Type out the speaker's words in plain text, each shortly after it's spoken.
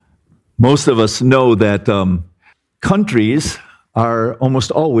Most of us know that countries are almost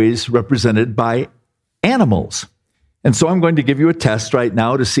always represented by animals. And so I'm going to give you a test right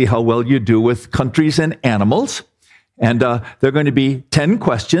now to see how well you do with countries and animals. And they're going to be 10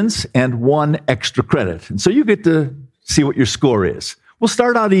 questions and 1 extra credit. And so you get to see what your score is. We'll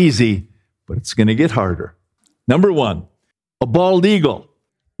start out easy, but it's going to get harder. Number 1, a bald eagle,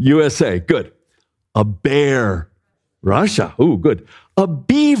 USA, good. A bear, Russia, ooh, good. A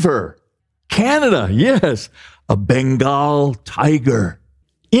beaver, Canada, yes. A Bengal tiger,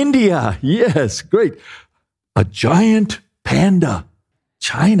 India, yes, great. A giant panda,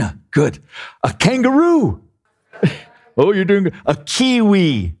 China, good. A kangaroo, oh, you're doing good. A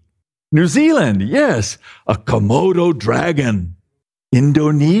kiwi, New Zealand, yes. A Komodo dragon,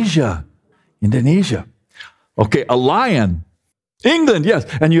 Indonesia. Okay, a lion, England, yes.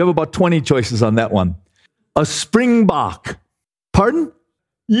 And you have about 20 choices on that one. A springbok, pardon?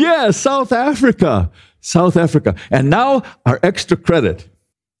 Yes, South Africa. And now our extra credit,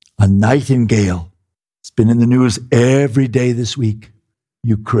 a nightingale. It's been in the news every day this week.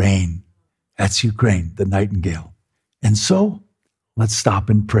 Ukraine. That's Ukraine, the nightingale. And so, let's stop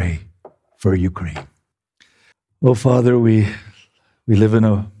and pray for Ukraine. Oh, Father, we live in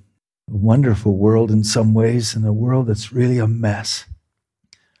a wonderful world in some ways, in a world that's really a mess.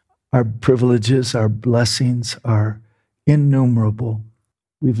 Our privileges, our blessings are innumerable.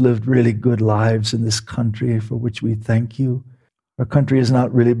 We've lived really good lives in this country for which we thank you. Our country has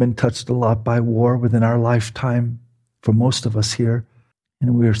not really been touched a lot by war within our lifetime for most of us here,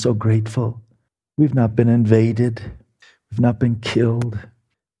 and we are so grateful. We've not been invaded. We've not been killed.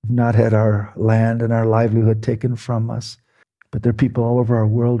 We've not had our land and our livelihood taken from us. But there are people all over our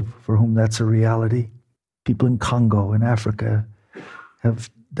world for whom that's a reality. People in Congo and Africa have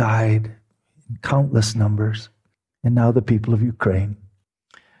died in countless numbers. And now the people of Ukraine.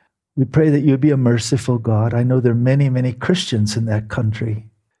 We pray that you would be a merciful God. I know there are many, many Christians in that country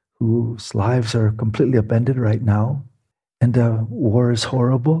whose lives are completely upended right now. And war is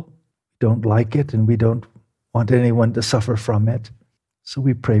horrible. We don't like it, and we don't want anyone to suffer from it. So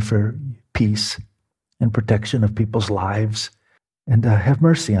we pray for peace and protection of people's lives. And have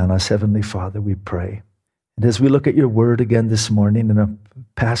mercy on us, Heavenly Father, we pray. And as we look at your word again this morning in a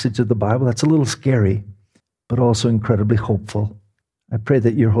passage of the Bible that's a little scary, but also incredibly hopeful, I pray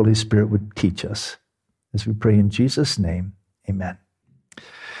that your Holy Spirit would teach us. As we pray in Jesus' name, amen.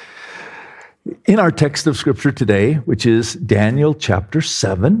 In our text of Scripture today, which is Daniel chapter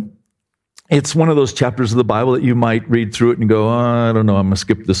 7, it's one of those chapters of the Bible that you might read through it and go, oh, I don't know, I'm going to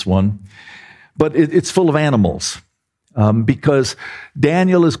skip this one. But it's full of animals because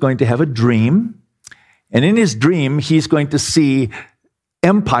Daniel is going to have a dream. And in his dream, he's going to see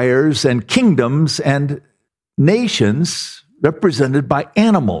empires and kingdoms and nations represented by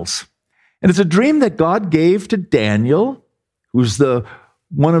animals. And it's a dream that God gave to Daniel, who's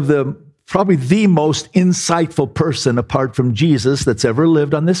probably the most insightful person apart from Jesus that's ever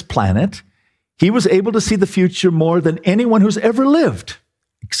lived on this planet. He was able to see the future more than anyone who's ever lived,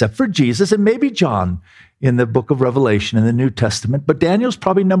 except for Jesus and maybe John in the book of Revelation in the New Testament. But Daniel's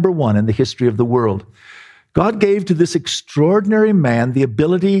probably number 1 in the history of the world. God gave to this extraordinary man the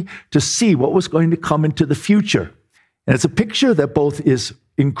ability to see what was going to come into the future. And it's a picture that both is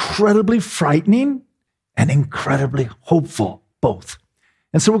incredibly frightening and incredibly hopeful, both.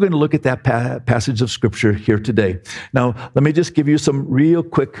 And so we're going to look at that passage of Scripture here today. Now, let me just give you some real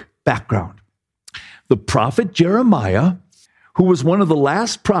quick background. The prophet Jeremiah, who was one of the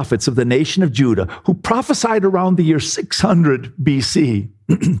last prophets of the nation of Judah, who prophesied around the year 600 BC,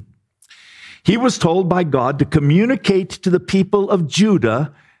 he was told by God to communicate to the people of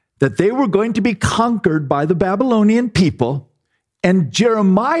Judah that they were going to be conquered by the Babylonian people. And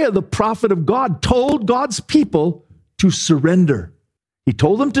Jeremiah, the prophet of God, told God's people to surrender. He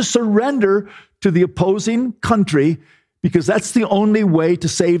told them to surrender to the opposing country because that's the only way to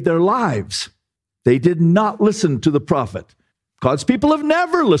save their lives. They did not listen to the prophet. God's people have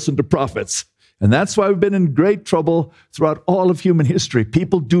never listened to prophets. And that's why we've been in great trouble throughout all of human history.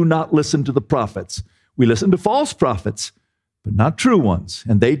 People do not listen to the prophets. We listen to false prophets, but not true ones.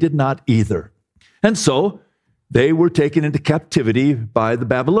 And they did not either. And so they were taken into captivity by the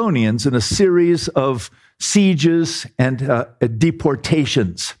Babylonians in a series of sieges and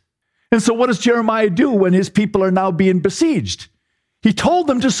deportations. And so what does Jeremiah do when his people are now being besieged? He told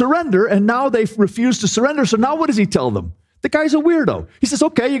them to surrender, and now they refuse to surrender. So now what does he tell them? The guy's a weirdo. He says,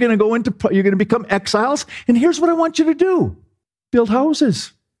 okay, you're going to become exiles, and here's what I want you to do. Build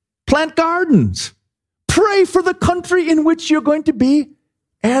houses, plant gardens, pray for the country in which you're going to be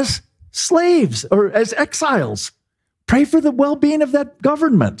as slaves or as exiles. Pray for the well-being of that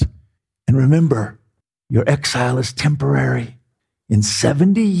government. And remember, your exile is temporary. In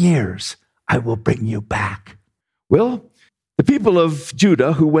 70 years, I will bring you back. Well, the people of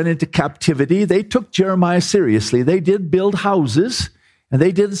Judah who went into captivity, they took Jeremiah seriously. They did build houses, and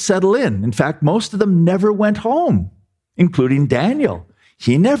they did settle in. In fact, most of them never went home, including Daniel.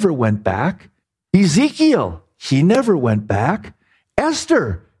 He never went back. Ezekiel, he never went back.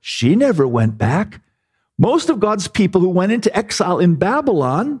 Esther, she never went back. Most of God's people who went into exile in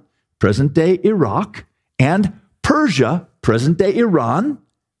Babylon, present-day Iraq, and Persia, present-day Iran,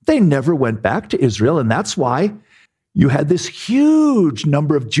 they never went back to Israel, and that's why you had this huge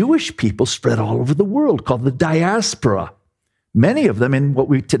number of Jewish people spread all over the world called the diaspora, many of them in what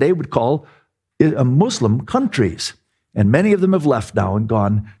we today would call Muslim countries, and many of them have left now and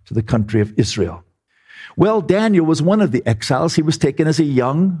gone to the country of Israel. Well, Daniel was one of the exiles. He was taken as a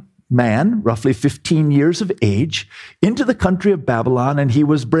young man, roughly 15 years of age, into the country of Babylon, and he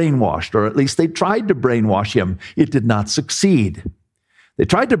was brainwashed, or at least they tried to brainwash him. It did not succeed. They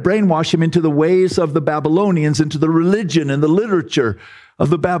tried to brainwash him into the ways of the Babylonians, into the religion and the literature of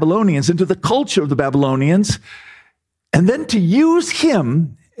the Babylonians, into the culture of the Babylonians, and then to use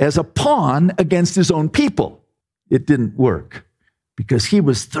him as a pawn against his own people. It didn't work because he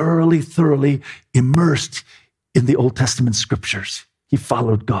was thoroughly immersed in the Old Testament scriptures. He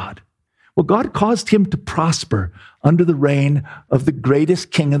followed God. Well, God caused him to prosper under the reign of the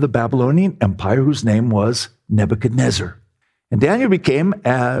greatest king of the Babylonian Empire, whose name was Nebuchadnezzar. And Daniel became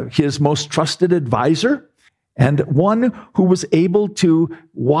his most trusted advisor and one who was able to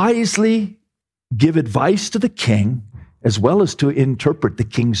wisely give advice to the king as well as to interpret the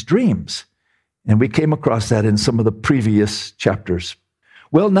king's dreams. And we came across that in some of the previous chapters.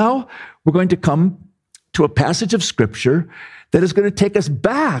 Well, now we're going to come to a passage of Scripture that is going to take us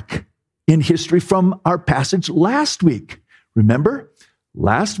back in history from our passage last week. Remember?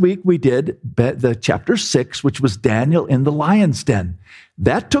 Last week we did the chapter 6, which was Daniel in the lion's den.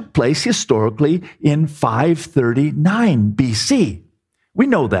 That took place historically in 539 BC. We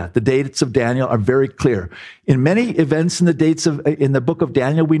know that. The dates of Daniel are very clear. In many events in the book of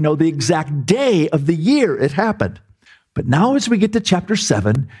Daniel, we know the exact day of the year it happened. But now as we get to chapter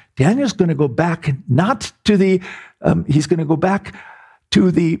 7, Daniel's going to go back he's going to go back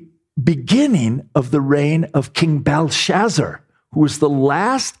to the beginning of the reign of King Belshazzar, who was the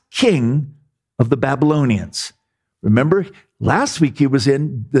last king of the Babylonians. Remember, last week he was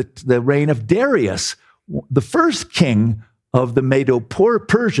in the reign of Darius, the first king of the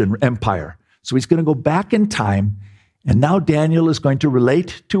Medo-Persian Empire. So he's going to go back in time, and now Daniel is going to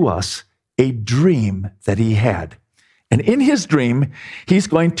relate to us a dream that he had. And in his dream, he's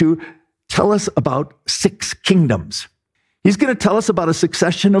going to tell us about 6 kingdoms. He's going to tell us about a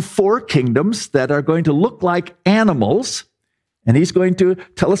succession of 4 kingdoms that are going to look like animals, and he's going to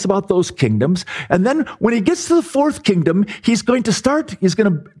tell us about those kingdoms. And then when he gets to the 4th kingdom, he's going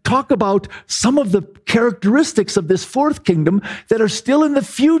to talk about some of the characteristics of this 4th kingdom that are still in the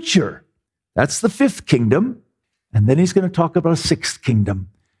future. That's the 5th kingdom. And then he's going to talk about a 6th kingdom,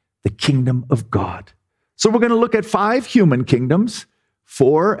 the kingdom of God. So we're going to look at 5 human kingdoms,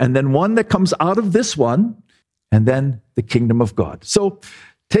 4, and then 1 that comes out of this one, and then the kingdom of God. So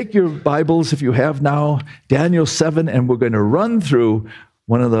take your Bibles, if you have now, Daniel 7, and we're going to run through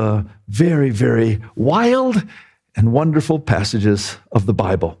one of the very wild and wonderful passages of the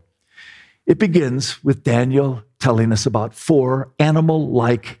Bible. It begins with Daniel telling us about 4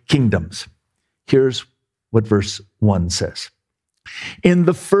 animal-like kingdoms. Here's what verse 1 says. In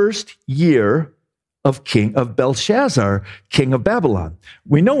the first year of Belshazzar, king of Babylon.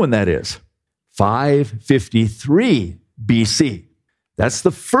 We know when that is. 553 BC. That's the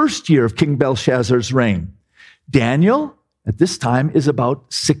first year of King Belshazzar's reign. Daniel, at this time, is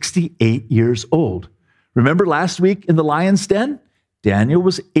about 68 years old. Remember last week in the lion's den? Daniel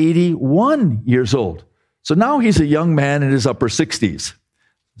was 81 years old. So now he's a young man in his upper 60s.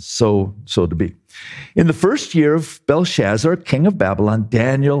 So to be. In the first year of Belshazzar, king of Babylon,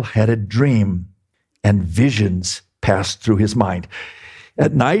 Daniel had a dream, and visions passed through his mind.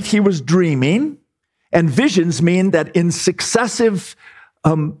 At night, he was dreaming, and visions mean that in successive,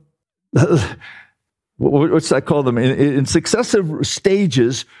 what's I call them? In successive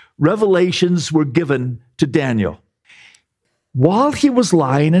stages, revelations were given to Daniel. While he was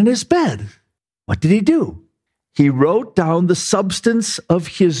lying in his bed, what did he do? He wrote down the substance of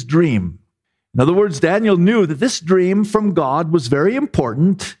his dream. In other words, Daniel knew that this dream from God was very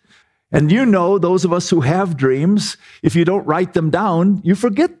important. And you know, those of us who have dreams, if you don't write them down, you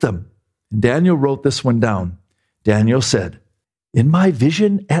forget them. And Daniel wrote this one down. Daniel said, "In my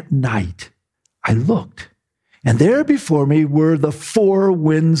vision at night, I looked, And there before me were the four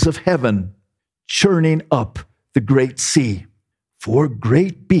winds of heaven, churning up the great sea. Four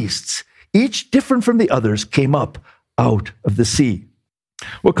great beasts, each different from the others, came up out of the sea.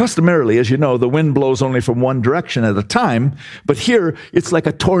 Well, customarily, as you know, the wind blows only from one direction at a time, but here it's like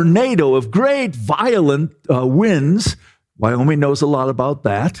a tornado of great violent winds. Wyoming knows a lot about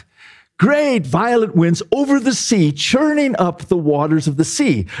that. Great violent winds over the sea, churning up the waters of the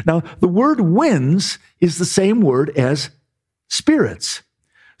sea. Now, the word winds is the same word as spirits.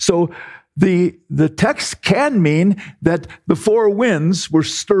 So the text can mean that the four winds were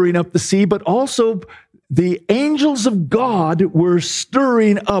stirring up the sea, but also the angels of God were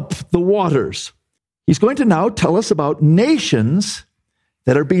stirring up the waters. He's going to now tell us about nations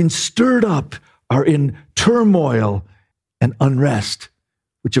that are being stirred up, are in turmoil and unrest,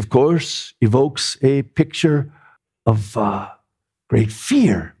 which of course evokes a picture of great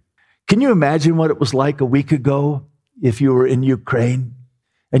fear. Can you imagine what it was like a week ago if you were in Ukraine?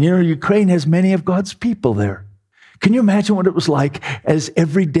 And you know, Ukraine has many of God's people there. Can you imagine what it was like as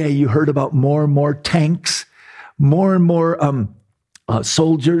every day you heard about more and more tanks, more and more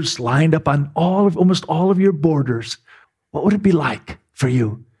soldiers lined up on almost all of your borders? What would it be like for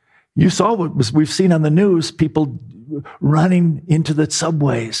you? You saw what we've seen on the news, people running into the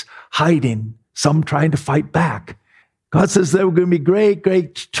subways, hiding, some trying to fight back. God says there were going to be great,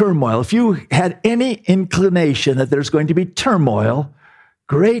 great turmoil. If you had any inclination that there's going to be turmoil,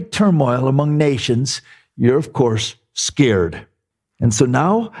 great turmoil among nations, you're, of course, scared. And so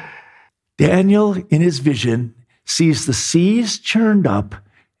now Daniel, in his vision, sees the seas churned up,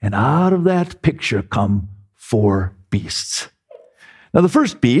 and out of that picture come four beasts. Now, the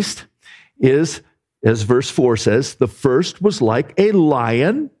first beast is, as verse 4 says, the first was like a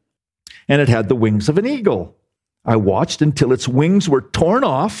lion, and it had the wings of an eagle. I watched until its wings were torn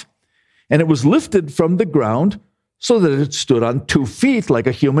off, and it was lifted from the ground so that it stood on 2 feet like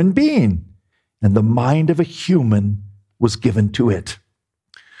a human being, and the mind of a human was given to it.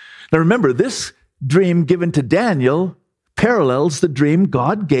 Now remember, this dream given to Daniel parallels the dream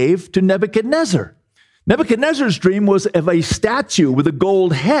God gave to Nebuchadnezzar. Nebuchadnezzar's dream was of a statue with a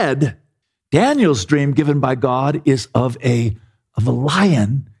gold head. Daniel's dream given by God is of a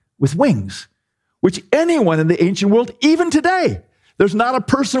lion with wings, which anyone in the ancient world, even today, there's not a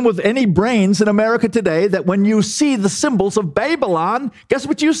person with any brains in America today that when you see the symbols of Babylon, guess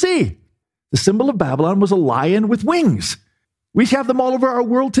what you see? The symbol of Babylon was a lion with wings. We have them all over our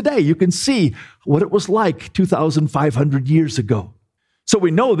world today. You can see what it was like 2,500 years ago. So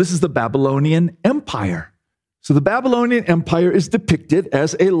we know this is the Babylonian Empire. So the Babylonian Empire is depicted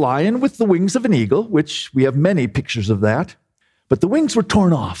as a lion with the wings of an eagle, which we have many pictures of that. But the wings were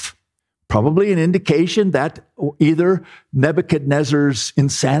torn off, probably an indication that either Nebuchadnezzar's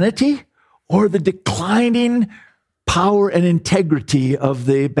insanity or the declining power and integrity of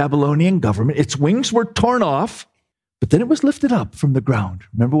the Babylonian government. Its wings were torn off, but then it was lifted up from the ground.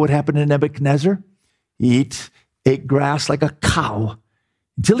 Remember what happened to Nebuchadnezzar? He ate grass like a cow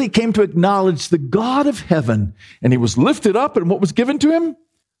until he came to acknowledge the God of heaven, and he was lifted up, and what was given to him?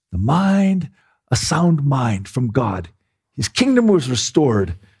 The mind, a sound mind from God. His kingdom was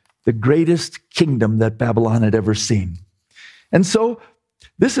restored, the greatest kingdom that Babylon had ever seen. And so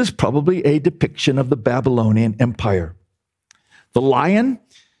this is probably a depiction of the Babylonian Empire. The lion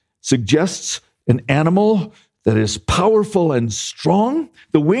suggests an animal that is powerful and strong.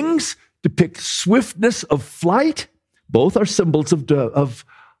 The wings depict swiftness of flight. Both are symbols of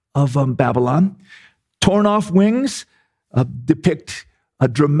Babylon. Torn off wings depict a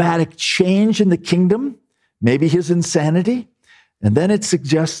dramatic change in the kingdom, maybe his insanity. And then it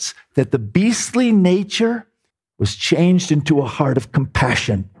suggests that the beastly nature was changed into a heart of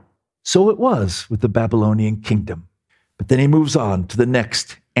compassion. So it was with the Babylonian kingdom. But then he moves on to the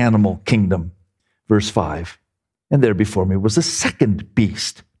next animal kingdom. Verse 5. And there before me was a second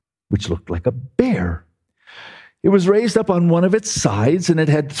beast, which looked like a bear. It was raised up on one of its sides, and it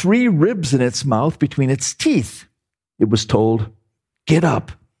had 3 ribs in its mouth between its teeth. It was told, "Get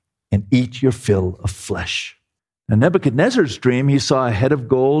up and eat your fill of flesh." In Nebuchadnezzar's dream, he saw a head of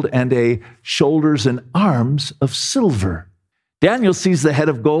gold and a shoulders and arms of silver. Daniel sees the head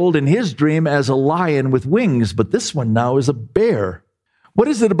of gold in his dream as a lion with wings, but this one now is a bear. What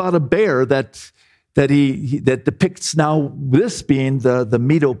is it about a bear that depicts now this being the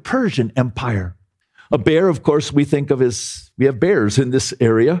Medo-Persian Empire? A bear, of course, we think of as, we have bears in this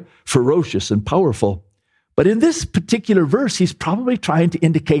area, ferocious and powerful. But in this particular verse, he's probably trying to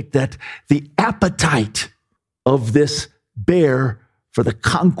indicate that the appetite of this bear for the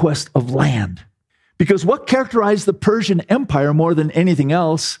conquest of land. Because what characterized the Persian Empire more than anything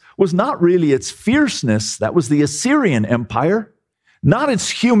else was not really its fierceness, that was the Assyrian Empire, not its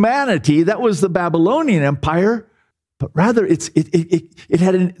humanity, that was the Babylonian Empire, but rather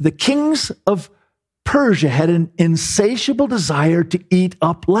the kings of Persia had an insatiable desire to eat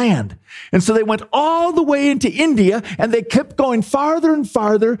up land. And so they went all the way into India, and they kept going farther and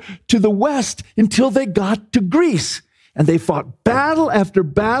farther to the west until they got to Greece. And they fought battle after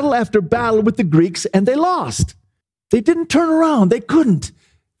battle after battle with the Greeks, and they lost. They didn't turn around. They couldn't.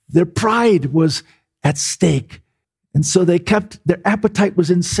 Their pride was at stake. And so their appetite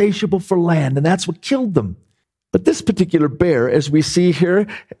was insatiable for land, and that's what killed them. But this particular bear, as we see here,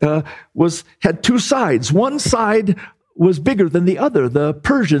 had two sides. One side was bigger than the other. The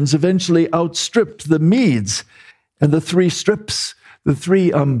Persians eventually outstripped the Medes, and the three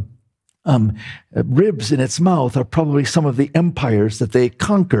ribs in its mouth are probably some of the empires that they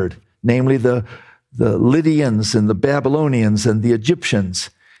conquered, namely the Lydians and the Babylonians and the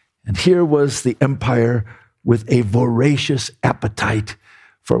Egyptians. And here was the empire with a voracious appetite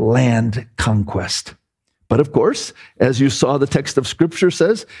for land conquest. But of course, as you saw, the text of Scripture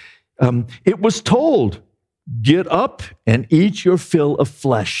says, it was told, get up and eat your fill of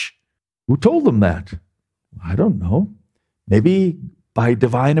flesh. Who told them that? I don't know. Maybe by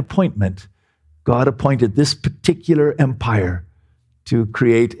divine appointment, God appointed this particular empire to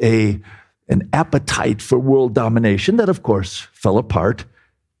create an appetite for world domination that, of course, fell apart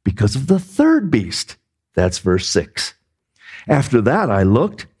because of the third beast. That's verse 6. After that, I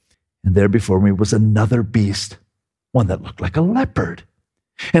looked, and there before me was another beast, one that looked like a leopard.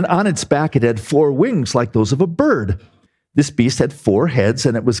 And on its back it had 4 wings like those of a bird. This beast had 4 heads,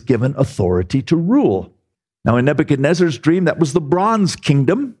 and it was given authority to rule. Now, in Nebuchadnezzar's dream, that was the bronze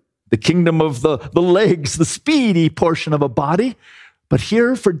kingdom, the kingdom of the legs, the speedy portion of a body. But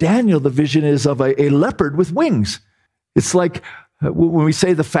here for Daniel, the vision is of a leopard with wings. It's like when we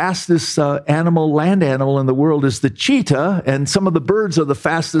say the fastest land animal in the world is the cheetah, and some of the birds are the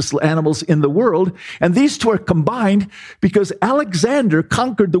fastest animals in the world. And these two are combined because Alexander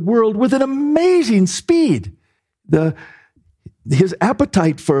conquered the world with an amazing speed. His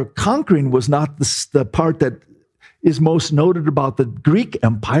appetite for conquering was not the part that is most noted about the Greek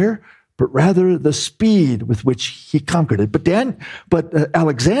Empire, but rather the speed with which he conquered it. But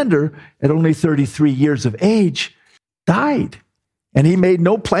Alexander, at only 33 years of age, died. And he made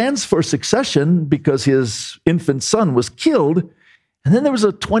no plans for succession because his infant son was killed. And then there was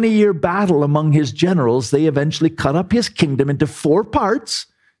a 20-year battle among his generals. They eventually cut up his kingdom into 4 parts,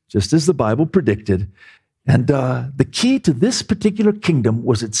 just as the Bible predicted. And the key to this particular kingdom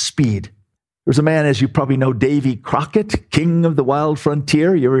was its speed. There was a man, as you probably know, Davy Crockett, King of the Wild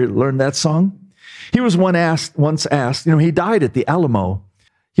Frontier. You ever learned that song? He was once asked, he died at the Alamo.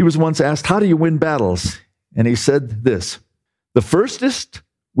 He was once asked, how do you win battles? And he said this, the firstest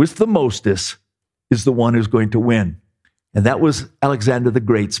with the mostest is the one who's going to win. And that was Alexander the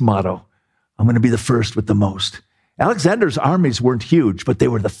Great's motto. I'm going to be the first with the most. Alexander's armies weren't huge, but they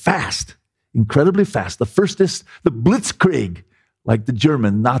were the fast. Incredibly fast. The firstest, the Blitzkrieg, like the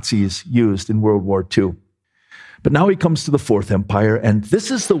German Nazis used in World War II. But now he comes to the 4th empire, and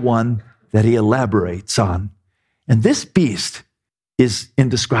this is the one that he elaborates on. And this beast is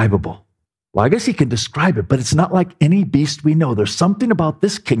indescribable. Well, I guess he can describe it, but it's not like any beast we know. There's something about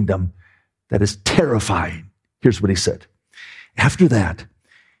this kingdom that is terrifying. Here's what he said. After that,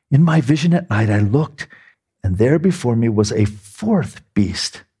 in my vision at night, I looked, and there before me was a 4th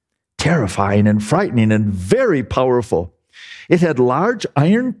beast, terrifying and frightening and very powerful. It had large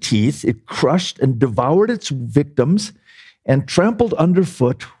iron teeth. It crushed and devoured its victims and trampled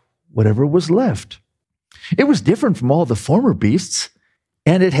underfoot whatever was left. It was different from all the former beasts,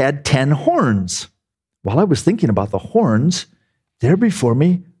 and it had 10 horns. While I was thinking about the horns, there before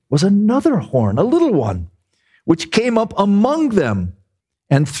me was another horn, a little one, which came up among them,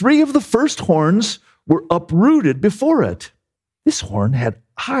 and 3 of the first horns were uprooted before it. This horn had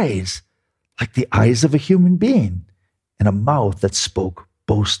eyes like the eyes of a human being, and a mouth that spoke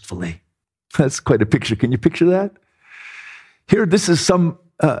boastfully. That's quite a picture. Can you picture that? Here, this is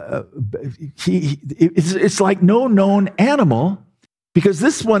it's like no known animal, because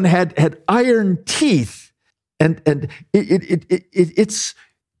this one had iron teeth, and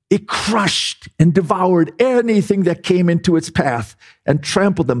it crushed and devoured anything that came into its path and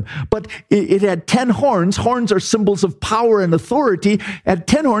trampled them. But it had 10 horns. Horns are symbols of power and authority. It had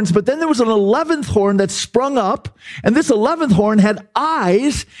 10 horns, but then there was an 11th horn that sprung up, and this 11th horn had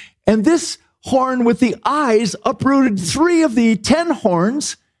eyes, and this horn with the eyes uprooted 3 of the 10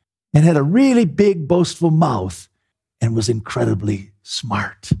 horns and had a really big, boastful mouth and was incredibly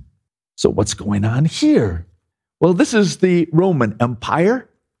smart. So what's going on here? Well, this is the Roman Empire.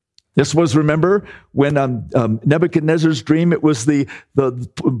 This was, remember, when Nebuchadnezzar's dream, it was the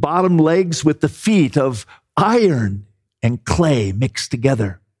bottom legs with the feet of iron and clay mixed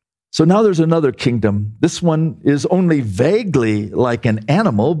together. So now there's another kingdom. This one is only vaguely like an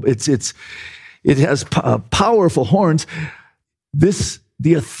animal. It has powerful horns.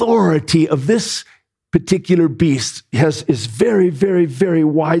 The authority of this particular beast is very, very, very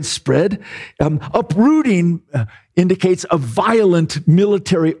widespread. Uprooting indicates a violent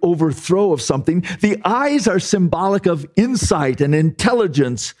military overthrow of something. The eyes are symbolic of insight and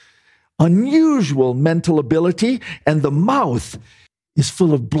intelligence, unusual mental ability, and the mouth is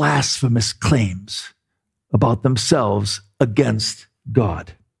full of blasphemous claims about themselves against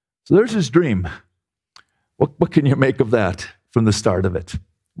God. So there's his dream. What can you make of that from the start of it?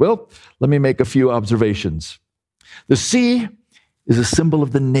 Well, let me make a few observations. The sea is a symbol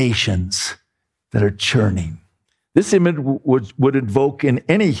of the nations that are churning. This image would invoke in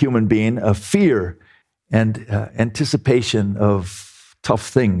any human being a fear and anticipation of tough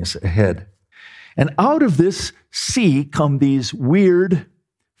things ahead. And out of this sea come these weird,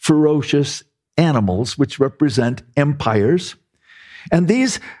 ferocious animals, which represent empires. And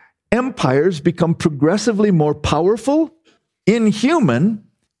these empires become progressively more powerful, inhuman,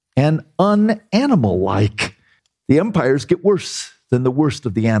 and unanimal-like. The empires get worse than the worst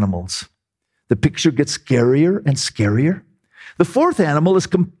of the animals. The picture gets scarier and scarier. The fourth animal is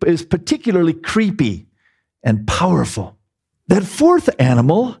particularly creepy and powerful. That fourth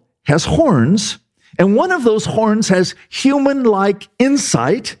animal has horns, and one of those horns has human-like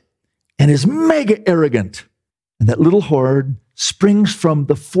insight and is mega arrogant. And that little horn springs from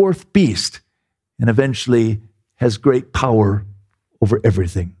the fourth beast and eventually has great power over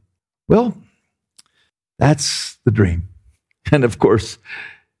everything. Well, that's the dream. And of course,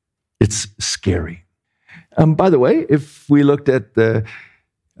 it's scary. By the way, if we looked at the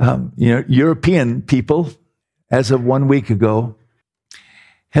European people, as of 1 week ago,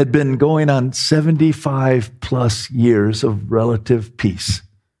 had been going on 75 plus years of relative peace.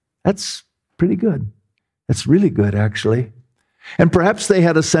 That's pretty good. That's really good, actually. And perhaps they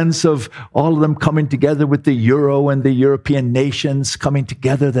had a sense of all of them coming together with the Euro and the European nations coming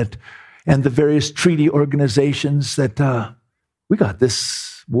together, and the various treaty organizations, that we got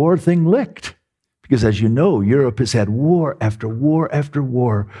this war thing licked. Because as you know, Europe has had war after war after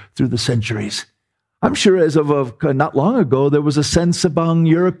war through the centuries. I'm sure as of not long ago, there was a sense among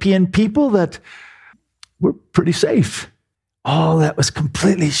European people that we're pretty safe. All that was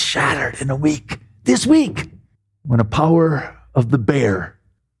completely shattered in a week. This week, when a power of the bear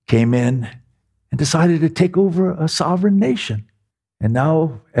came in and decided to take over a sovereign nation. And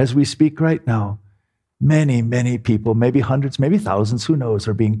now, as we speak right now, many, many people, maybe hundreds, maybe thousands, who knows,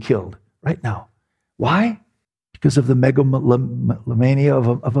 are being killed right now. Why? Because of the megalomania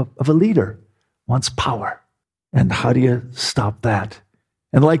of a leader. Wants power. And how do you stop that?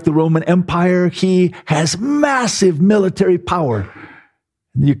 And like the Roman Empire, he has massive military power.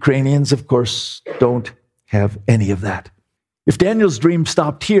 And the Ukrainians, of course, don't have any of that. If Daniel's dream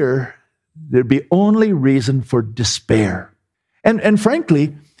stopped here, there'd be only reason for despair. And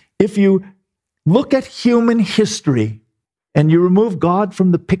frankly, if you look at human history and you remove God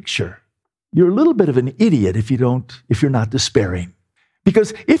from the picture, you're a little bit of an idiot if you're not despairing.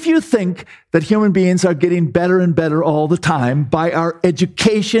 Because if you think that human beings are getting better and better all the time by our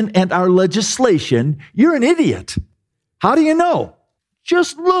education and our legislation, you're an idiot. How do you know?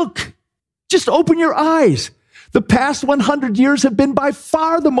 Just look. Just open your eyes. The past 100 years have been by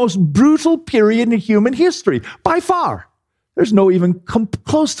far the most brutal period in human history. By far. There's no even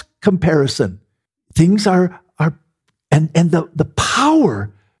close comparison. Things are and the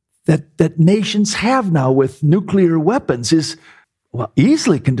power that nations have now with nuclear weapons is, well,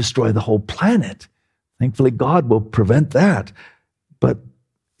 easily can destroy the whole planet. Thankfully, God will prevent that. But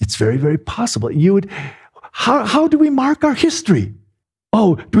it's very, very possible. How do we mark our history?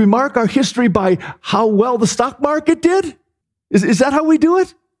 Oh, do we mark our history by how well the stock market did? Is that how we do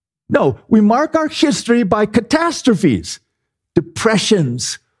it? No, we mark our history by catastrophes,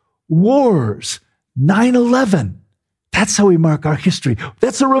 depressions, wars, 9/11. That's how we mark our history.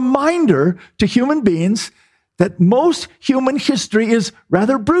 That's a reminder to human beings that most human history is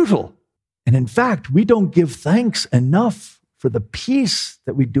rather brutal. And in fact, we don't give thanks enough for the peace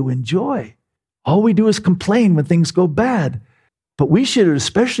that we do enjoy. All we do is complain when things go bad. But we should,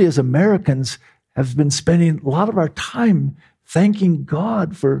 especially as Americans, have been spending a lot of our time thanking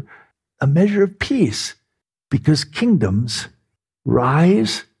God for a measure of peace, because kingdoms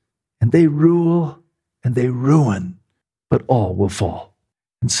rise and they rule and they ruin, but all will fall.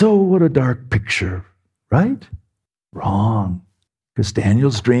 And so what a dark picture, right? Wrong, because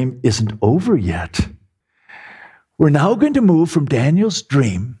Daniel's dream isn't over yet. We're now going to move from Daniel's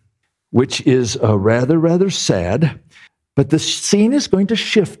dream, which is rather sad, but the scene is going to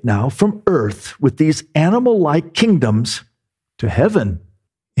shift now from earth with these animal-like kingdoms to heaven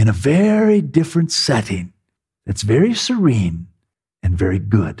in a very different setting that's very serene and very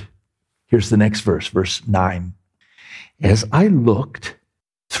good. Here's the next verse, verse 9. As I looked,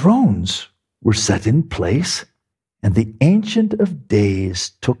 thrones were set in place, and the Ancient of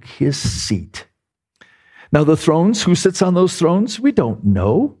Days took his seat. Now the thrones, who sits on those thrones? We don't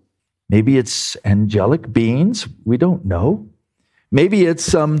know. Maybe it's angelic beings. We don't know. Maybe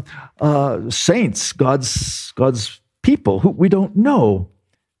it's saints, God's people, who we don't know.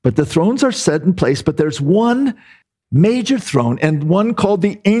 But the thrones are set in place, but there's one major throne, and one called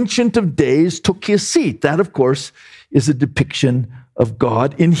the Ancient of Days took his seat. That, of course, is a depiction of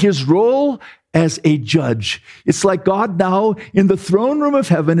God in his role as a judge. It's like God now in the throne room of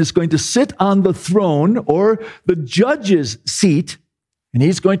heaven is going to sit on the throne or the judge's seat, and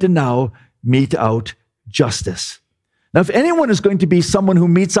he's going to now mete out justice. Now, if anyone is going to be someone who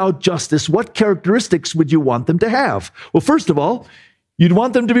metes out justice, what characteristics would you want them to have? Well, first of all, you'd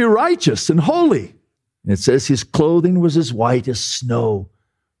want them to be righteous and holy. And it says his clothing was as white as snow,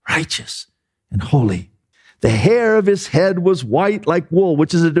 righteous and holy. The hair of his head was white like wool,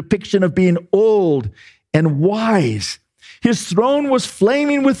 which is a depiction of being old and wise. His throne was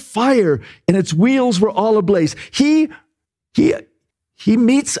flaming with fire, and its wheels were all ablaze. He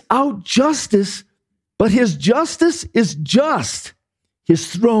metes out justice, but his justice is just.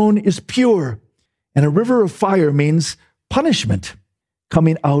 His throne is pure. And a river of fire means punishment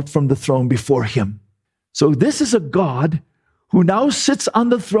coming out from the throne before him. So this is a God who now sits on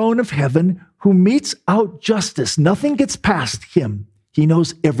the throne of heaven, who metes out justice. Nothing gets past him. He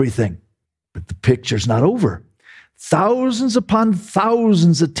knows everything. But the picture's not over. Thousands upon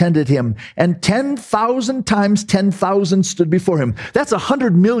thousands attended him, and 10,000 times 10,000 stood before him. That's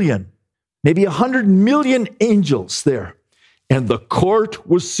 100 million, maybe 100 million angels there. And the court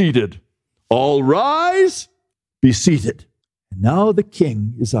was seated. All rise, be seated. And now the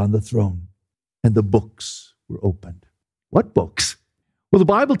king is on the throne, and the books were opened. What books? Well, the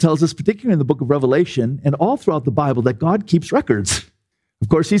Bible tells us, particularly in the book of Revelation and all throughout the Bible, that God keeps records. Of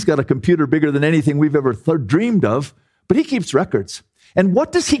course, he's got a computer bigger than anything we've ever dreamed of, but he keeps records. And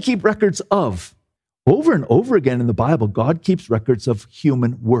what does he keep records of? Over and over again in the Bible, God keeps records of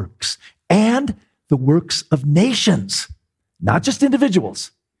human works and the works of nations, not just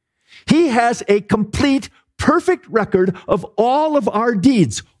individuals. He has a complete, perfect record of all of our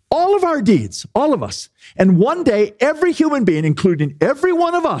deeds. All of our deeds, all of us. And one day, every human being, including every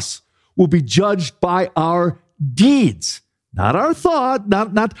one of us, will be judged by our deeds. Not our thought,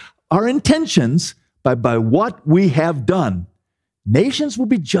 not our intentions, but by what we have done. Nations will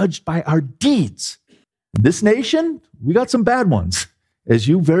be judged by our deeds. This nation, we got some bad ones, as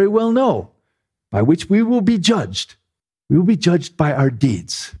you very well know, by which we will be judged. We will be judged by our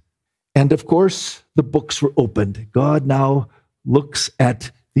deeds. And of course, the books were opened. God now looks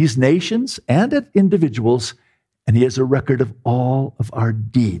at these nations and at individuals, and he has a record of all of our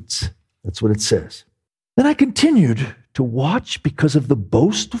deeds. That's what it says. Then I continued to watch because of the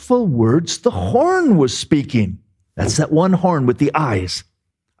boastful words the horn was speaking. That's that one horn with the eyes.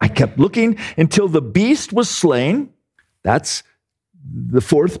 I kept looking until the beast was slain. That's the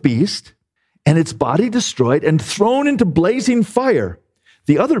fourth beast, and its body destroyed and thrown into blazing fire.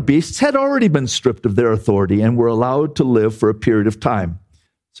 The other beasts had already been stripped of their authority and were allowed to live for a period of time.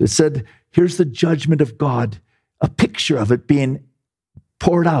 So it said, here's the judgment of God, a picture of it being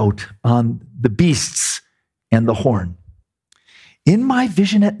poured out on the beasts and the horn. In my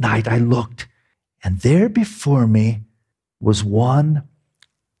vision at night, I looked, and there before me was one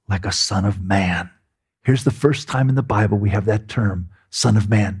like a son of man. Here's the first time in the Bible we have that term, son of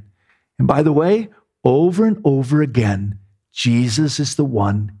man. And by the way, over and over again, Jesus is the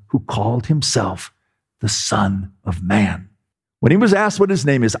one who called himself the Son of Man. When he was asked what his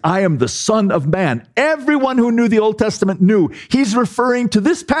name is, I am the Son of Man. Everyone who knew the Old Testament knew he's referring to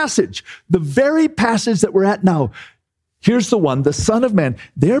this passage, the very passage that we're at now. Here's the one, the Son of Man.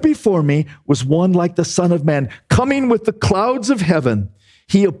 There before me was one like the Son of Man, coming with the clouds of heaven.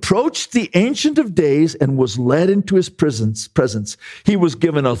 He approached the Ancient of Days and was led into his presence. He was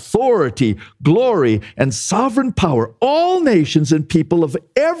given authority, glory, and sovereign power. All nations and people of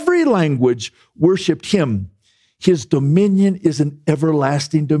every language worshiped him. His dominion is an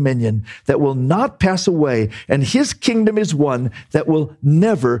everlasting dominion that will not pass away, and his kingdom is one that will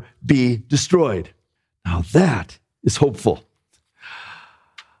never be destroyed. Now that is hopeful.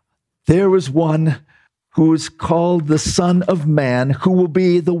 there was one who is called the Son of Man, who will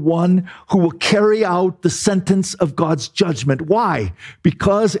be the one who will carry out the sentence of God's judgment. Why?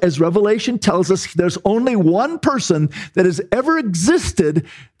 Because, as Revelation tells us, there's only one person that has ever existed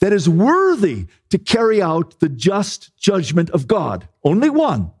that is worthy to carry out the just judgment of God. Only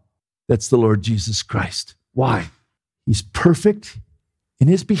one. That's the Lord Jesus Christ. Why? He's perfect in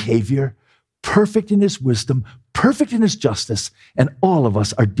his behavior, perfect in his wisdom, perfect in his justice, and all of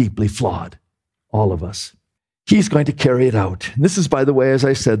us are deeply flawed. All of us. He's going to carry it out. And this is, by the way, as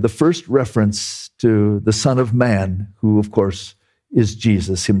I said, the first reference to the Son of Man, who, of course, is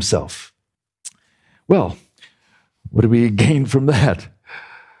Jesus himself. Well, what do we gain from that?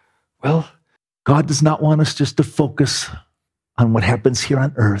 Well, God does not want us just to focus on what happens here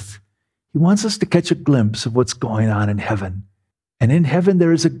on earth. He wants us to catch a glimpse of what's going on in heaven. And in heaven,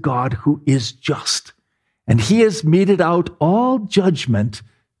 there is a God who is just. And he has meted out all judgment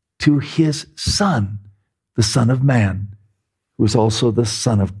to his Son, the Son of Man, who is also the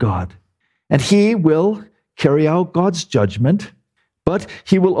Son of God. And he will carry out God's judgment, but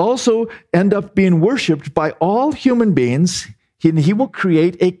he will also end up being worshiped by all human beings. He will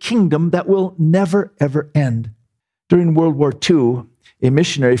create a kingdom that will never, ever end. During World War II, a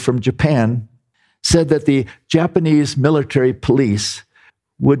missionary from Japan said that the Japanese military police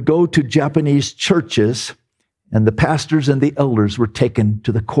would go to Japanese churches, and the pastors and the elders were taken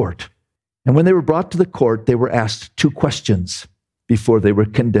to the court. And when they were brought to the court, they were asked 2 questions before they were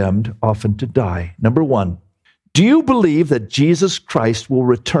condemned, often to die. Number 1, do you believe that Jesus Christ will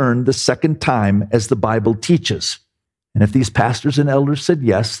return the second time as the Bible teaches? And if these pastors and elders said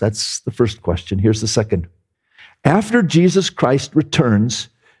yes, that's the first question. Here's the second. After Jesus Christ returns,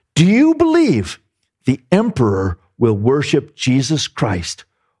 do you believe the emperor will worship Jesus Christ,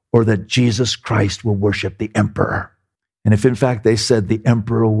 or that Jesus Christ will worship the emperor? And if in fact they said the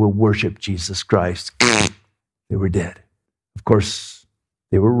emperor will worship Jesus Christ, they were dead. Of course,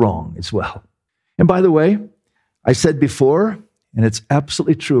 they were wrong as well. And by the way, I said before, and it's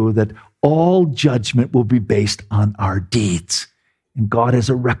absolutely true, that all judgment will be based on our deeds. And God has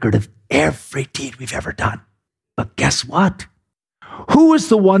a record of every deed we've ever done. But guess what? Who is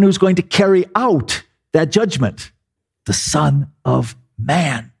the one who's going to carry out that judgment? The Son of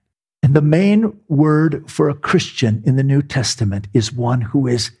Man. And the main word for a Christian in the New Testament is one who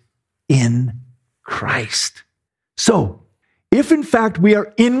is in Christ. So, if in fact we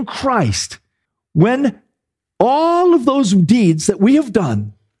are in Christ, when all of those deeds that we have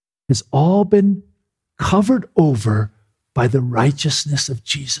done has all been covered over by the righteousness of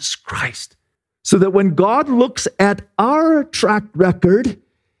Jesus Christ, so that when God looks at our track record,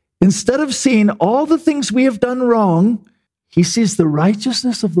 instead of seeing all the things we have done wrong, he sees the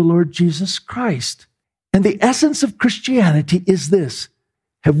righteousness of the Lord Jesus Christ. And the essence of Christianity is this.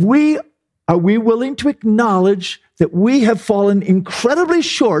 Are we willing to acknowledge that we have fallen incredibly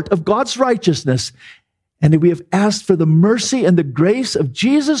short of God's righteousness, and that we have asked for the mercy and the grace of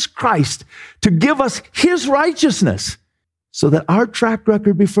Jesus Christ to give us his righteousness, so that our track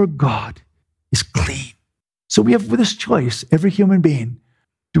record before God is clean? So we have this choice, every human being.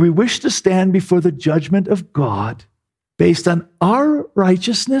 Do we wish to stand before the judgment of God based on our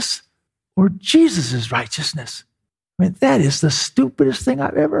righteousness or Jesus' righteousness? I mean, that is the stupidest thing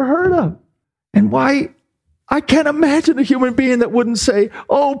I've ever heard of. And why? I can't imagine a human being that wouldn't say,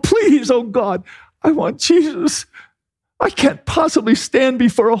 oh, please, oh God, I want Jesus. I can't possibly stand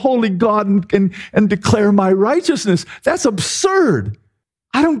before a holy God and declare my righteousness. That's absurd.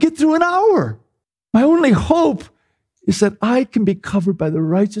 I don't get through an hour. My only hope is that I can be covered by the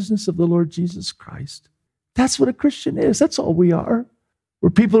righteousness of the Lord Jesus Christ. That's what a Christian is. That's all we are. We're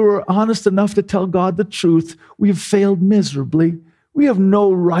people who are honest enough to tell God the truth. We have failed miserably. We have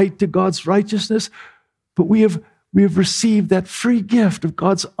no right to God's righteousness, but we have received that free gift of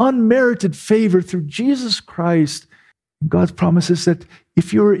God's unmerited favor through Jesus Christ. And God's promise is that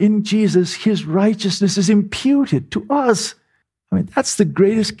if you're in Jesus, his righteousness is imputed to us. I mean, that's the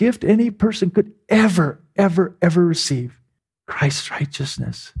greatest gift any person could ever receive. Christ's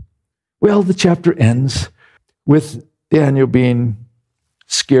righteousness. Well, the chapter ends with Daniel being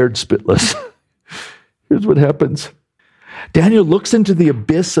scared spitless. Here's what happens. Daniel looks into the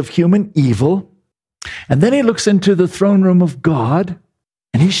abyss of human evil, and then he looks into the throne room of God,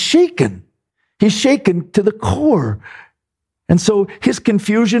 and he's shaken. He's shaken to the core. And so his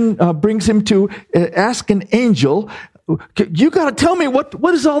confusion brings him to ask an angel, you got to tell me, what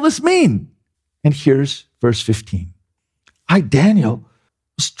does all this mean? And here's verse 15. I, Daniel,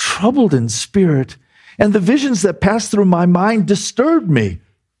 was troubled in spirit, and the visions that passed through my mind disturbed me.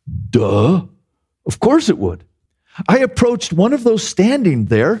 Duh. Of course it would. I approached one of those standing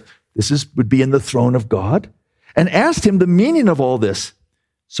there, would be in the throne of God, and asked him the meaning of all this.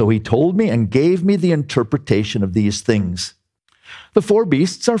 So he told me and gave me the interpretation of these things. The 4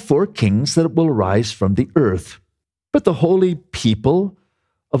 beasts are 4 kings that will arise from the earth. But the holy people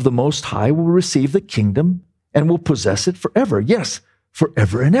of the Most High will receive the kingdom and will possess it forever. Yes,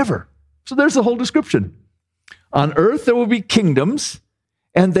 forever and ever. So there's the whole description. On earth there will be kingdoms,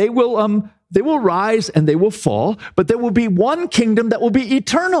 and they will rise and they will fall, but there will be one kingdom that will be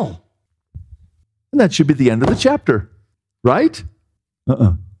eternal. And that should be the end of the chapter, right?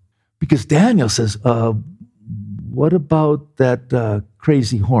 Because Daniel says, what about that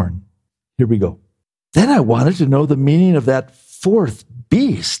crazy horn? Here we go. Then I wanted to know the meaning of that 4th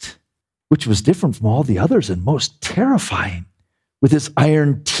beast, which was different from all the others and most terrifying, with its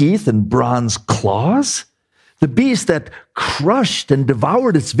iron teeth and bronze claws. The beast that crushed and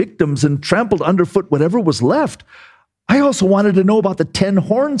devoured its victims and trampled underfoot whatever was left. I also wanted to know about the 10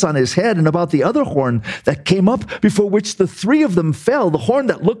 horns on his head and about the other horn that came up, before which the 3 of them fell, the horn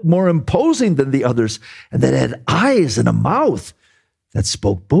that looked more imposing than the others and that had eyes and a mouth that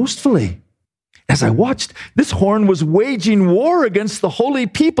spoke boastfully. As I watched, this horn was waging war against the holy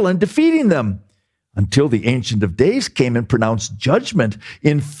people and defeating them, until the Ancient of Days came and pronounced judgment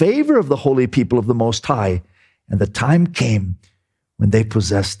in favor of the holy people of the Most High, and the time came when they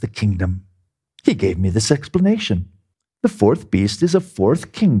possessed the kingdom. He gave me this explanation. The 4th beast is a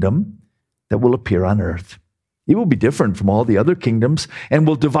 4th kingdom that will appear on earth. He will be different from all the other kingdoms and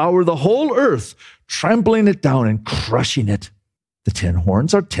will devour the whole earth, trampling it down and crushing it. The 10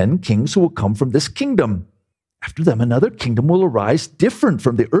 horns are 10 kings who will come from this kingdom. After them, another kingdom will arise different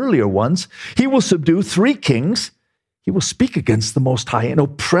from the earlier ones. He will subdue 3 kings. He will speak against the Most High and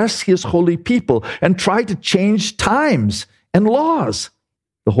oppress his holy people and try to change times and laws.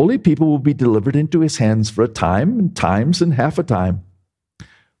 The holy people will be delivered into his hands for a time and times and half a time.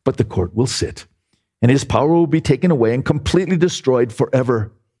 But the court will sit, and his power will be taken away and completely destroyed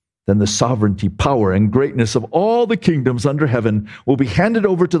forever. Then the sovereignty, power, and greatness of all the kingdoms under heaven will be handed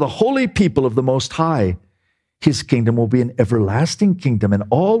over to the holy people of the Most High. His kingdom will be an everlasting kingdom, and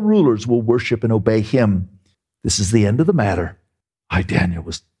all rulers will worship and obey him. This is the end of the matter. I, Daniel,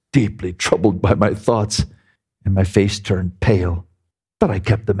 was deeply troubled by my thoughts, and my face turned pale. But I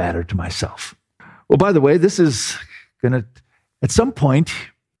kept the matter to myself. Well, by the way, this is going to, at some point,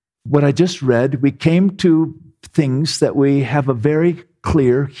 what I just read, we came to things that we have a very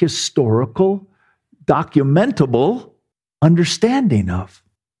clear, historical, documentable understanding of.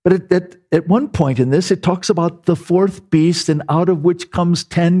 But at one point in this, it talks about the 4th beast, and out of which comes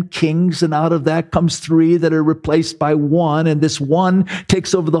 10 kings, and out of that comes 3 that are replaced by 1, and this 1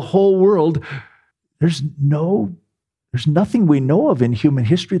 takes over the whole world. There's nothing we know of in human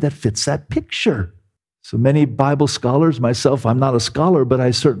history that fits that picture. So many Bible scholars, myself, I'm not a scholar, but I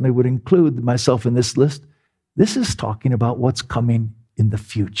certainly would include myself in this list. This is talking about what's coming in the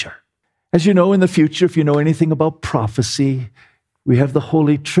future. As you know, in the future, if you know anything about prophecy, we have the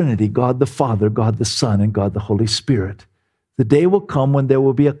Holy Trinity, God the Father, God the Son, and God the Holy Spirit. The day will come when there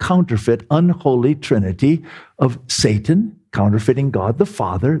will be a counterfeit, unholy Trinity of Satan, counterfeiting God the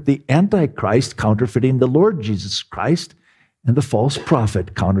Father, the Antichrist, counterfeiting the Lord Jesus Christ, and the false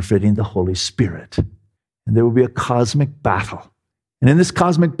prophet, counterfeiting the Holy Spirit. And there will be a cosmic battle. And in this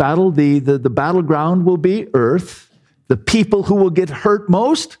cosmic battle, the battleground will be earth. The people who will get hurt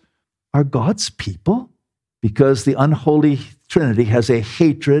most are God's people, because the unholy Trinity has a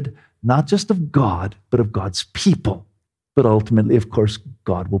hatred, not just of God, but of God's people. But ultimately, of course,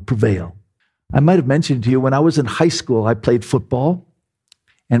 God will prevail. I might have mentioned to you, when I was in high school, I played football.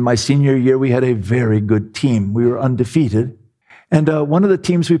 And my senior year, we had a very good team. We were undefeated. And one of the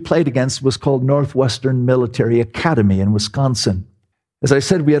teams we played against was called Northwestern Military Academy in Wisconsin. As I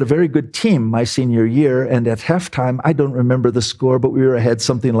said, we had a very good team my senior year. And at halftime, I don't remember the score, but we were ahead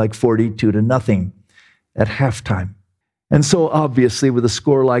something like 42-0 at halftime. And so obviously, with a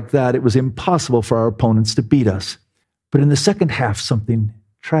score like that, it was impossible for our opponents to beat us. But in the second half, something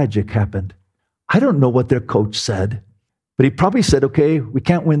tragic happened. I don't know what their coach said, but he probably said, okay, we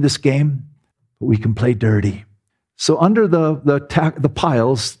can't win this game, but we can play dirty. So under the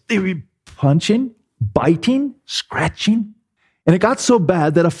piles, they were punching, biting, scratching. And it got so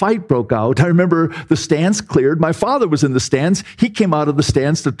bad that a fight broke out. I remember the stands cleared. My father was in the stands. He came out of the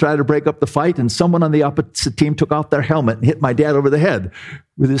stands to try to break up the fight, and someone on the opposite team took off their helmet and hit my dad over the head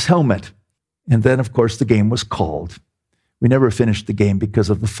with his helmet. And then, of course, the game was called. We never finished the game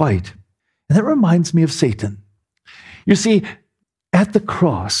because of the fight. And that reminds me of Satan. You see, at the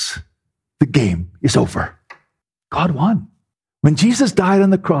cross, the game is over. God won. When Jesus died on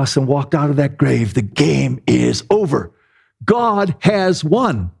the cross and walked out of that grave, the game is over. God has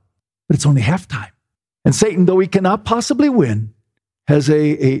won. but it's only halftime. And Satan, though he cannot possibly win, has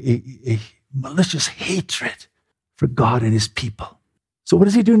a malicious hatred for God and his people. So what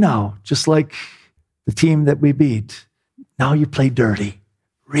does he do now? Just like the team that we beat, now you play dirty,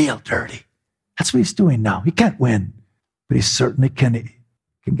 real dirty. That's what he's doing now. He can't win, but he certainly can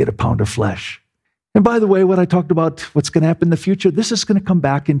get a pound of flesh. And by the way, what I talked about, what's going to happen in the future, this is going to come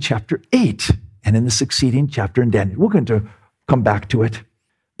back in chapter 8 and in the succeeding chapter in Daniel. We're going to come back to it.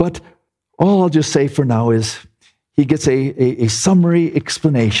 But all I'll just say for now is he gets a summary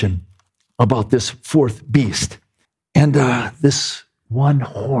explanation about this fourth beast and this one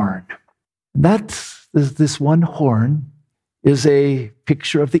horn. This one horn is a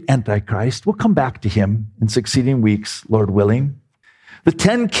picture of the Antichrist. We'll come back to him in succeeding weeks, Lord willing. The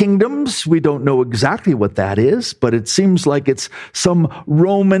 10 kingdoms, we don't know exactly what that is, but it seems like it's some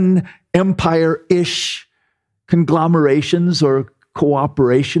Roman Empire-ish conglomerations or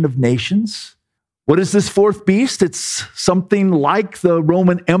cooperation of nations. What is this fourth beast? It's something like the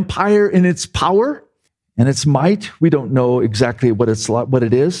Roman Empire in its power and its might. We don't know exactly what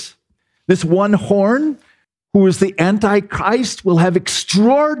it is. This one horn, who is the Antichrist, will have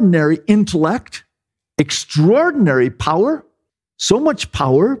extraordinary intellect, extraordinary power, so much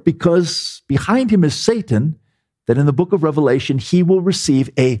power because behind him is Satan that in the book of Revelation, he will receive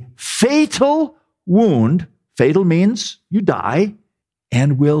a fatal wound. Fatal means you die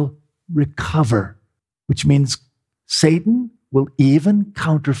and will recover, which means Satan will even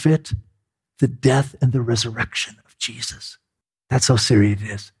counterfeit the death and the resurrection of Jesus. That's how serious it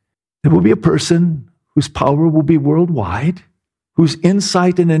is. There will be a person whose power will be worldwide, whose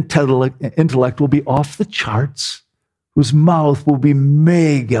insight and intellect will be off the charts, whose mouth will be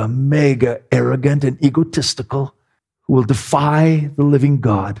mega arrogant and egotistical, who will defy the living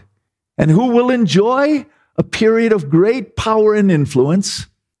God, and who will enjoy a period of great power and influence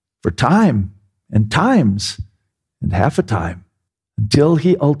for time and times and half a time, until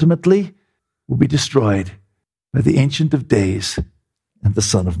he ultimately will be destroyed by the Ancient of Days and the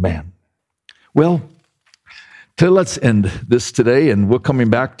Son of Man. Well, let's end this today, and we're coming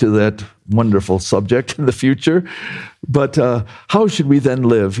back to that wonderful subject in the future. But how should we then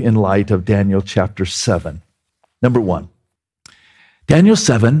live in light of Daniel chapter 7? Number one, Daniel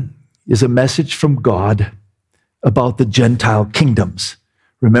 7 is a message from God about the Gentile kingdoms.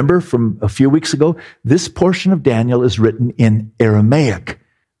 Remember from a few weeks ago, this portion of Daniel is written in Aramaic,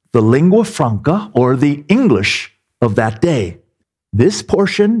 the lingua franca, or the English of that day. This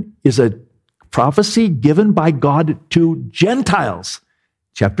portion is a prophecy given by God to Gentiles.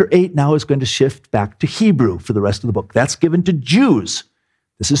 Chapter 8 now is going to shift back to Hebrew for the rest of the book. That's given to Jews.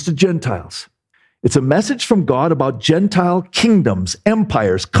 This is to Gentiles. It's a message from God about Gentile kingdoms,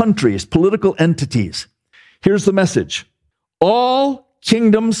 empires, countries, political entities. Here's the message. All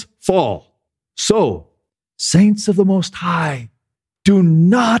kingdoms fall. So, saints of the Most High, do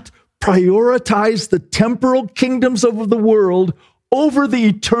not prioritize the temporal kingdoms of the world over the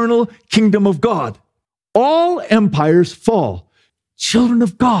eternal kingdom of God. All empires fall. Children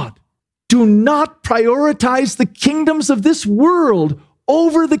of God, do not prioritize the kingdoms of this world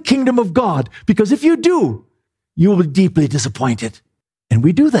over the kingdom of God, because if you do, you will be deeply disappointed. And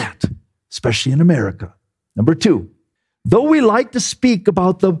we do that, especially in America. Number two, though we like to speak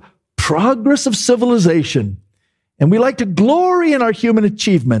about the progress of civilization, and we like to glory in our human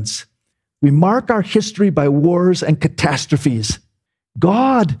achievements, we mark our history by wars and catastrophes.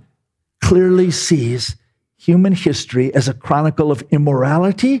 God clearly sees human history as a chronicle of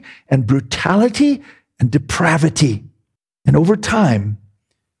immorality and brutality and depravity. And over time,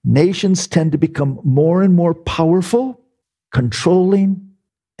 nations tend to become more and more powerful, controlling,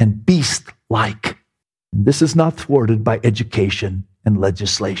 and beast-like. And this is not thwarted by education and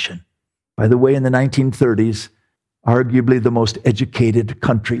legislation. By the way, in the 1930s, arguably the most educated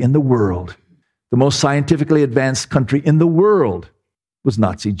country in the world, the most scientifically advanced country in the world, was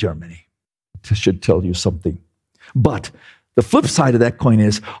Nazi Germany. It should tell you something. But the flip side of that coin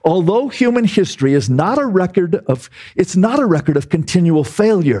is, although human history is not a record of continual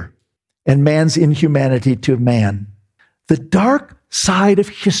failure and man's inhumanity to man, the dark side of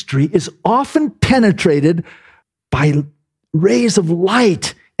history is often penetrated by rays of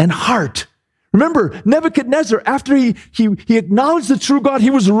light and heart. Remember, Nebuchadnezzar, after he acknowledged the true God, he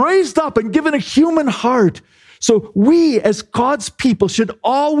was raised up and given a human heart. So we, as God's people, should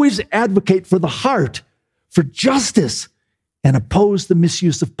always advocate for the heart, for justice, and oppose the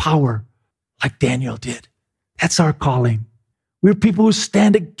misuse of power, like Daniel did. That's our calling. We're people who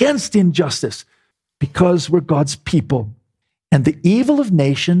stand against injustice because we're God's people. And the evil of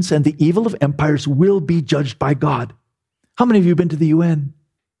nations and the evil of empires will be judged by God. How many of you have been to the UN?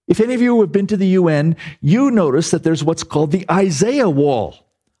 If any of you have been to the UN, you notice that there's what's called the Isaiah Wall.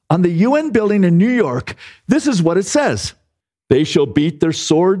 On the UN building in New York, this is what it says. They shall beat their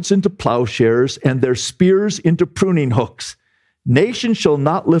swords into plowshares and their spears into pruning hooks. Nation shall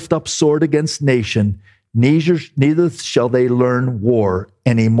not lift up sword against nation, neither shall they learn war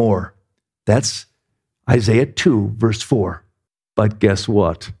anymore. That's Isaiah 2, verse 4. But guess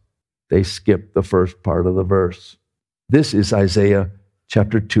what? They skipped the first part of the verse. This is Isaiah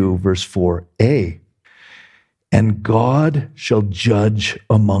chapter 2, verse 4a. And God shall judge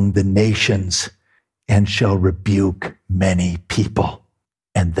among the nations and shall rebuke many people.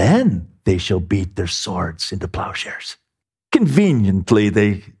 And then they shall beat their swords into plowshares. Conveniently,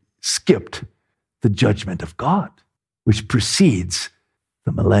 they skipped the judgment of God, which precedes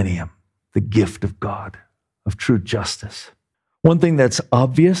the millennium, the gift of God, of true justice. One thing that's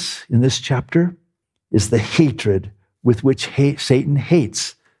obvious in this chapter is the hatred with which Satan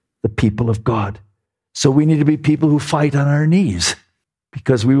hates the people of God. So we need to be people who fight on our knees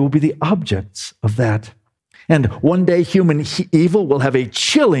because we will be the objects of that. And one day human evil will have a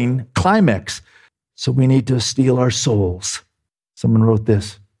chilling climax. So we need to steel our souls. Someone wrote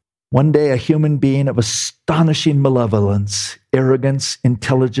this. One day a human being of astonishing malevolence, arrogance,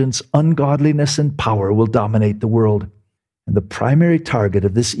 intelligence, ungodliness, and power will dominate the world. And the primary target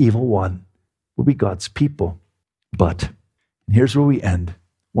of this evil one will be God's people. But, and here's where we end.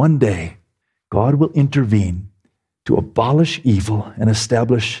 One day, God will intervene to abolish evil and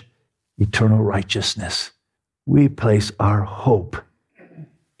establish eternal righteousness. We place our hope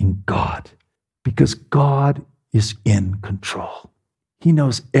in God because God is in control. He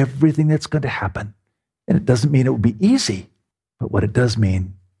knows everything that's going to happen. And it doesn't mean it will be easy, but what it does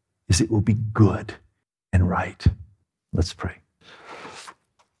mean is it will be good and right. Let's pray.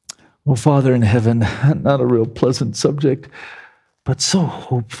 Oh, Father in heaven, not a real pleasant subject, but so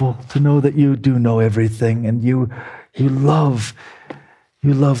hopeful to know that you do know everything and you love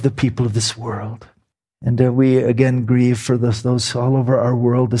the people of this world. And we again grieve for those all over our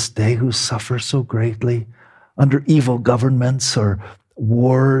world this day who suffer so greatly under evil governments or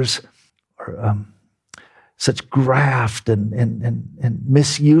wars or such graft and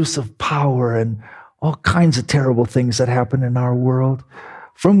misuse of power and all kinds of terrible things that happen in our world,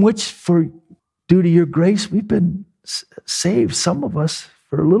 from which, due to your grace, we've been saved, some of us,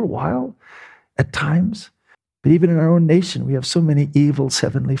 for a little while at times. But even in our own nation, we have so many evils,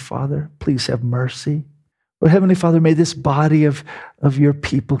 Heavenly Father. Please have mercy. But Heavenly Father, may this body of your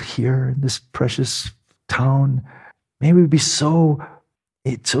people here in this precious town, may we be so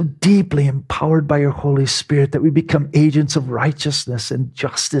deeply empowered by your Holy Spirit that we become agents of righteousness and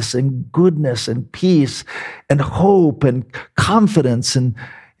justice and goodness and peace and hope and confidence and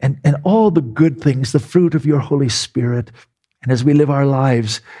all the good things, the fruit of your Holy Spirit. And as we live our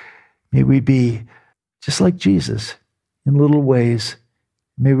lives, may we be just like Jesus in little ways.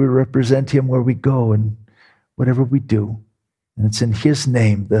 May we represent him where we go and whatever we do. And it's in his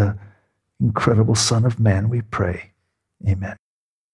name, the incredible Son of Man, we pray. Amen.